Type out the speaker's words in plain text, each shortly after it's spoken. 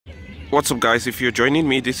What's up guys, if you're joining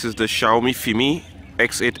me, this is the Xiaomi Fimi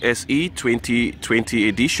X8SE 2020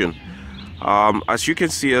 edition. As you can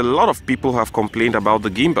see, a lot of people have complained about the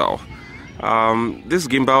gimbal. This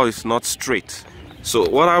gimbal is not straight. So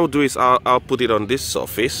what I'll do is I'll put it on this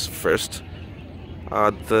surface first.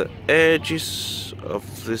 At the edges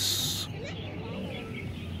of this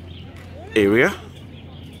area,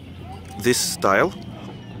 this tile,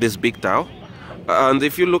 this big tile. And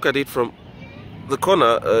if you look at it from the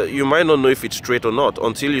corner, you might not know if it's straight or not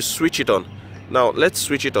until you switch it on. Now let's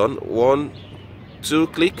switch it on. 1, 2,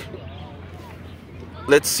 click.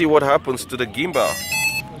 Let's see what happens to the gimbal.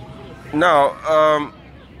 Now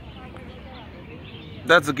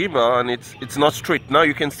that's the gimbal, and it's not straight. Now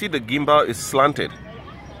you can see the gimbal is slanted.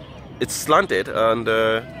 It's slanted, and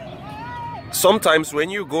sometimes when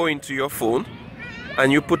you go into your phone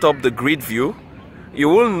and you put up the grid view, you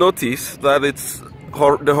will notice that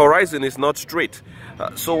the horizon is not straight.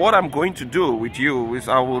 So what I'm going to do with you is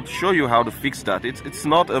I will show you how to fix that. It's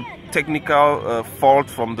not a technical fault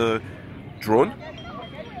from the drone.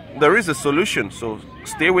 There is a solution, so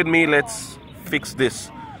stay with me. Let's fix this.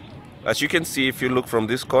 As you can see, if you look from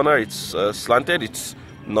this corner, it's slanted. It's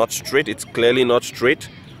not straight. It's clearly not straight.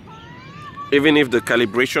 Even if the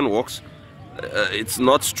calibration works, it's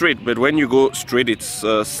not straight, but when you go straight, it's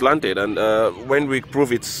slanted. And when we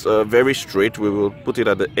prove it's very straight, we will put it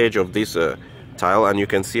at the edge of this tile, and you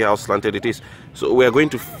can see how slanted it is. So we are going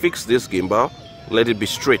to fix this gimbal, let it be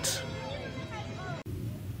straight.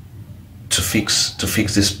 To fix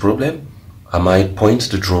this problem, I might point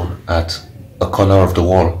the drone at a corner of the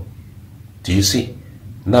wall. Do you see?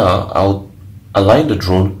 Now I'll align the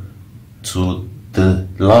drone to the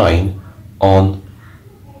line on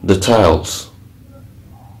the tiles.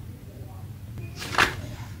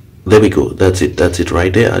 There we go. That's it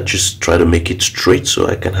right there. I just try to make it straight so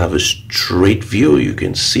I can have a straight view. You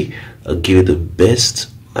can see I'll give it the best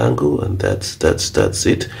angle, and that's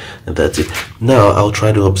it, and that's it. Now I'll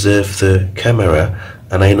try to observe the camera,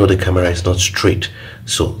 and I know the camera is not straight.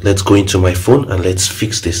 So let's go into my phone and let's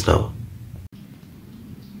fix this now.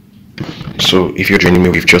 So if you're joining me,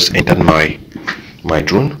 we've just entered my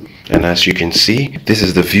drone. And as you can see, this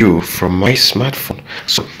is the view from my smartphone.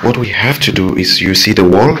 So what we have to do is, you see the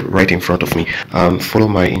wall right in front of me. Follow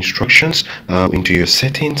my instructions into your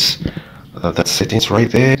settings. That's settings right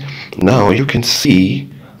there. Now you can see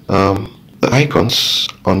the icons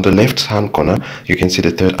on the left hand corner. You can see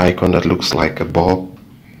the third icon that looks like a ball.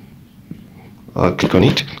 Click on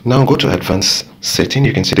it. Now go to advanced setting.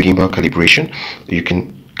 You can see the gimbal calibration. You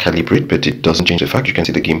can calibrate, but it doesn't change the fact you can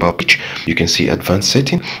see the gimbal pitch. You can see advanced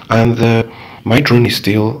setting, and my drone is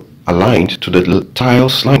still aligned to the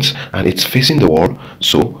tiles lines, and it's facing the wall.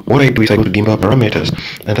 So what I do is I go to gimbal parameters,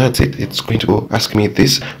 and that's it. It's going to go ask me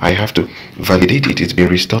this. I have to validate it. It's been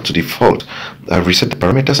restored to default. I reset the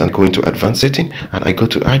parameters and go into advanced setting, and I go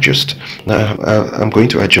to adjust. Now I'm going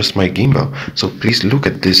to adjust my gimbal. So please look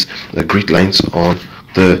at this grid lines on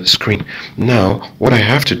the screen. Now what I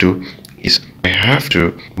have to do is I have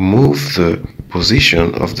to move the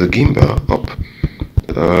position of the gimbal up.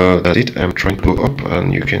 That's it. I'm trying to go up,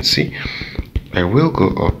 and you can see I will go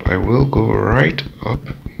up. I will go right up.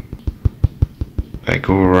 I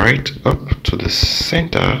go right up to the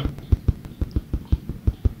center.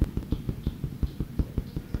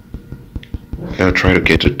 I'll try to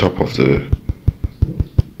get to the top of the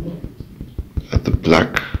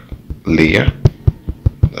black layer.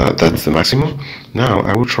 That's the maximum. Now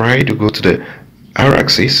I will try to go to the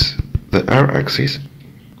R-axis,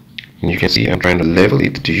 and you can see I'm trying to level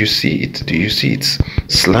it. Do you see it? Do you see it's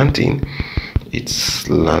slanting? It's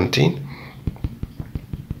slanting.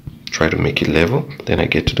 Try to make it level. Then I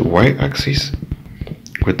get to the Y-axis.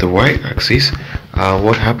 With the Y-axis,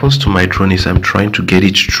 what happens to my drone is I'm trying to get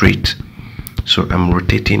it straight. So I'm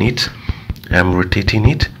rotating it.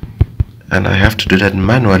 And I have to do that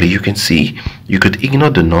manually. You can see, you could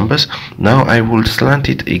ignore the numbers. Now I will slant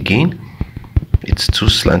it again. It's too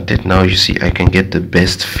slanted. Now you see I can get the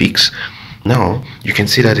best fix. Now you can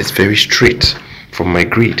see that it's very straight from my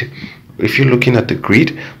grid. If you're looking at the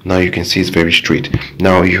grid, now you can see it's very straight.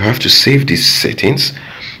 Now you have to save these settings,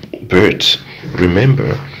 but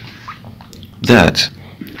remember that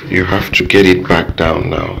you have to get it back down.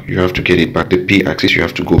 Now you have to get it back, the p-axis, you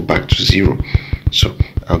have to go back to 0. So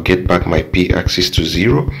I'll get back my p-axis to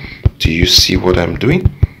 0. Do you see what I'm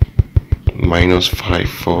doing? -5,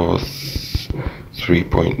 4,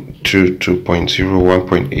 3.2, 2.0,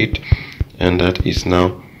 1.8, and that is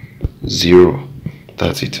now 0.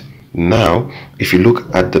 That's it. Now if you look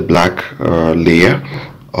at the black layer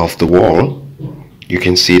of the wall, you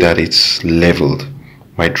can see that it's leveled.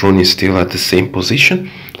 My drone is still at the same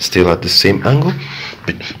position, still at the same angle,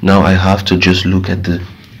 but now I have to just look at the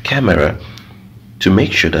camera to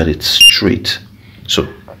make sure that it's straight. So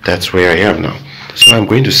that's where I am now. So I'm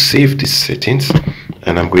going to save these settings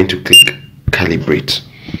and I'm going to click calibrate.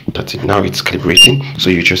 That's it. Now it's calibrating, so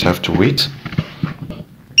you just have to wait.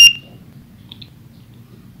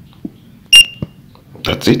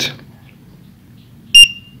 That's it.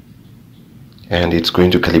 And it's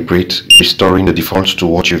going to calibrate, restoring the default to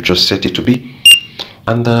what you've just set it to be.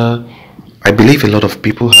 And I believe a lot of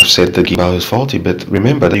people have said the gimbal is faulty, but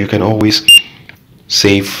remember that you can always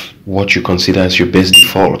save what you consider as your best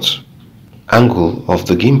default angle of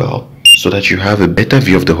the gimbal, so that you have a better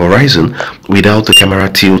view of the horizon without the camera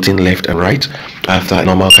tilting left and right after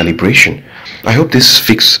normal calibration. I hope this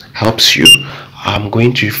fix helps you. I'm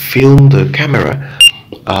going to film the camera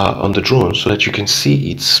on the drone so that you can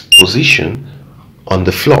see its position on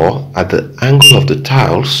the floor at the angle of the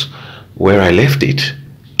tiles where I left it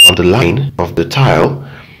on the line of the tile,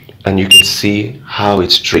 and you can see how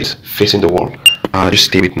it's straight facing the wall. Just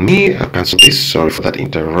stay with me. I'll cancel this. Sorry for that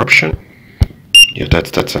interruption. Yeah,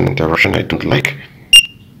 that's an interruption I don't like.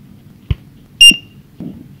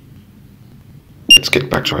 Let's get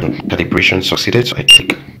back to our calibration succeeded, so I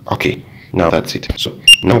click OK. Now that's it. So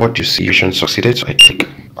now what you see, calibration succeeded, so I click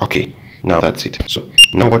OK. Now that's it. So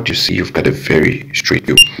now what you see, you've got a very straight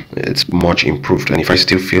view. It's much improved, and if I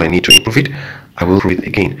still feel I need to improve it, I will improve it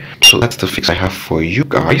again. So that's the fix I have for you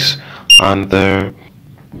guys, and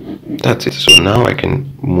that's it. So now I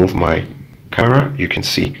can move my camera. You can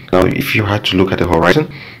see now, if you had to look at the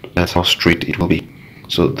horizon, that's how straight it will be.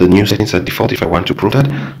 So the new settings are default. If I want to prove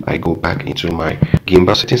that, I go back into my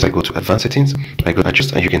gimbal settings, I go to advanced settings, I go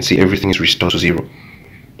adjust, and you can see everything is restored to 0.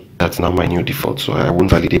 That's now my new default, so I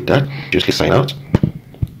won't validate that. Just click sign out.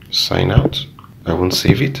 Sign out. I won't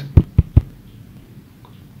save it,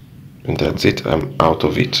 and that's it. I'm out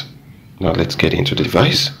of it. Now let's get into the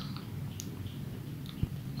device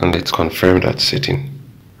and let's confirm that setting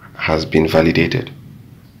has been validated.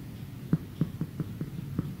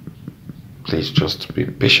 Please just be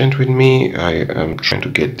patient with me. I am trying to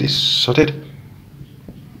get this sorted.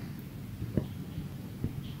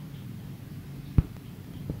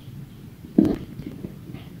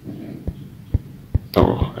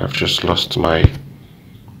 Oh, I've just lost my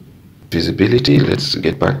visibility. Let's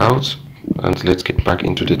get back out and let's get back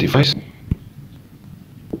into the device.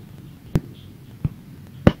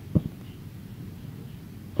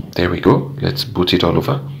 There we go. Let's boot it all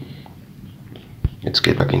over. Let's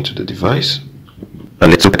get back into the device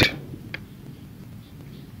and let's look at it.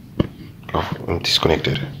 Oh, I'm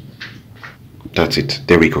disconnected. That's it.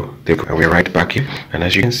 There we go. There we go. And we're right back here. And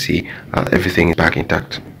as you can see, everything is back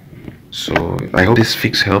intact. So I hope this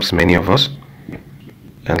fix helps many of us.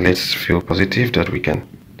 And let's feel positive that we can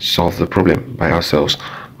solve the problem by ourselves.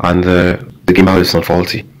 And the gimbal is not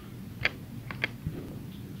faulty.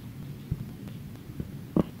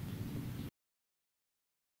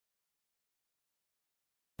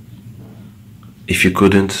 If you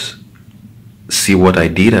couldn't see what I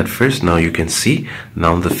did at first, now you can see.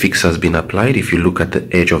 Now the fix has been applied. If you look at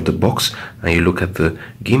the edge of the box and you look at the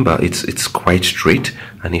gimbal, it's quite straight,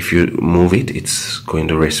 and if you move it, it's going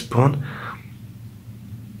to respawn.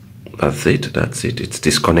 That's it. It's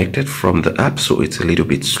disconnected from the app, so it's a little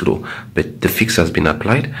bit slow, but the fix has been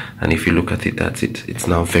applied, and if you look at it, that's it. It's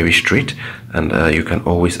now very straight, and you can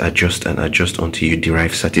always adjust and adjust until you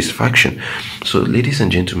derive satisfaction. So ladies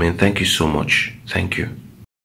and gentlemen, thank you so much. Thank you.